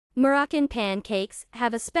Moroccan pancakes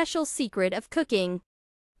have a special secret of cooking.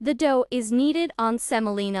 The dough is kneaded on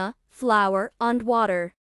semolina, flour, and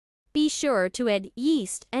water. Be sure to add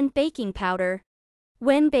yeast and baking powder.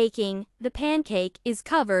 When baking, the pancake is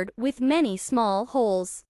covered with many small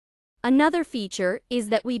holes. Another feature is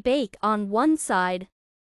that we bake on one side.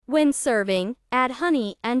 When serving, add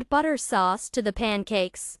honey and butter sauce to the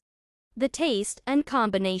pancakes. The taste and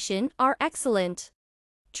combination are excellent.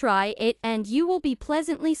 Try it and you will be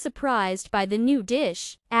pleasantly surprised by the new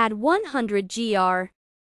dish. Add 100 gr.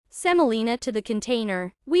 semolina to the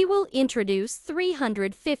container. We will introduce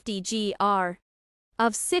 350 gr.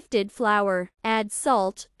 of sifted flour. Add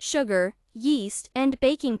salt, sugar, yeast, and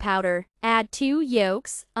baking powder. Add 2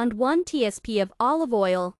 yolks and 1 tsp of olive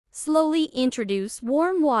oil. Slowly introduce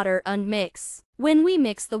warm water and mix. When we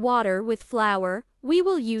mix the water with flour, we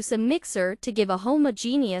will use a mixer to give a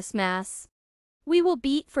homogeneous mass. We will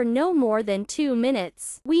beat for no more than 2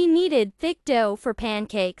 minutes. We kneaded thick dough for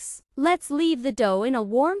pancakes. Let's leave the dough in a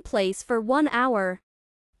warm place for 1 hour.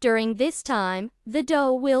 During this time, the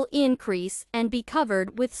dough will increase and be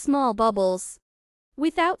covered with small bubbles.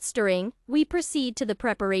 Without stirring, we proceed to the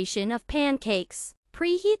preparation of pancakes.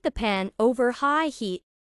 Preheat the pan over high heat.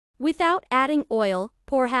 Without adding oil,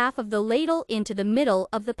 pour half of the ladle into the middle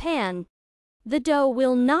of the pan. The dough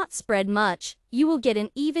will not spread much, you will get an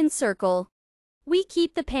even circle. We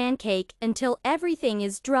keep the pancake until everything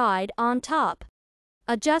is dried on top.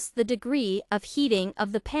 Adjust the degree of heating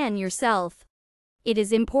of the pan yourself. It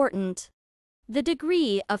is important. The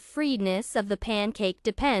degree of freeness of the pancake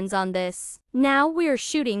depends on this. Now we're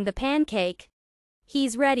shooting the pancake.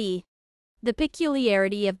 He's ready. The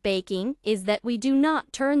peculiarity of baking is that we do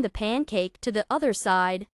not turn the pancake to the other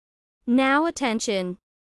side. Now attention.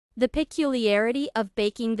 The peculiarity of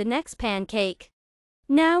baking the next pancake.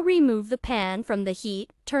 Now remove the pan from the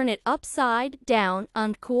heat, turn it upside down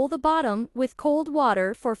and cool the bottom with cold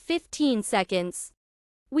water for 15 seconds.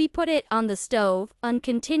 We put it on the stove and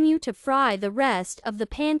continue to fry the rest of the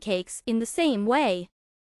pancakes in the same way.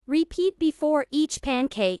 Repeat before each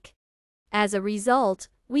pancake. As a result,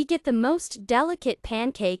 we get the most delicate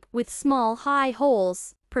pancake with small high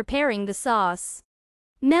holes. Preparing the sauce.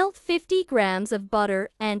 Melt 50 grams of butter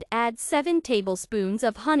and add 7 tablespoons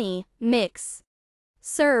of honey. Mix.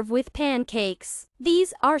 Serve with pancakes.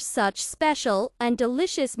 These are such special and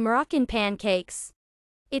delicious Moroccan pancakes.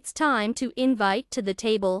 It's time to invite to the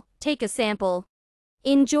table. Take a sample.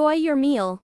 Enjoy your meal.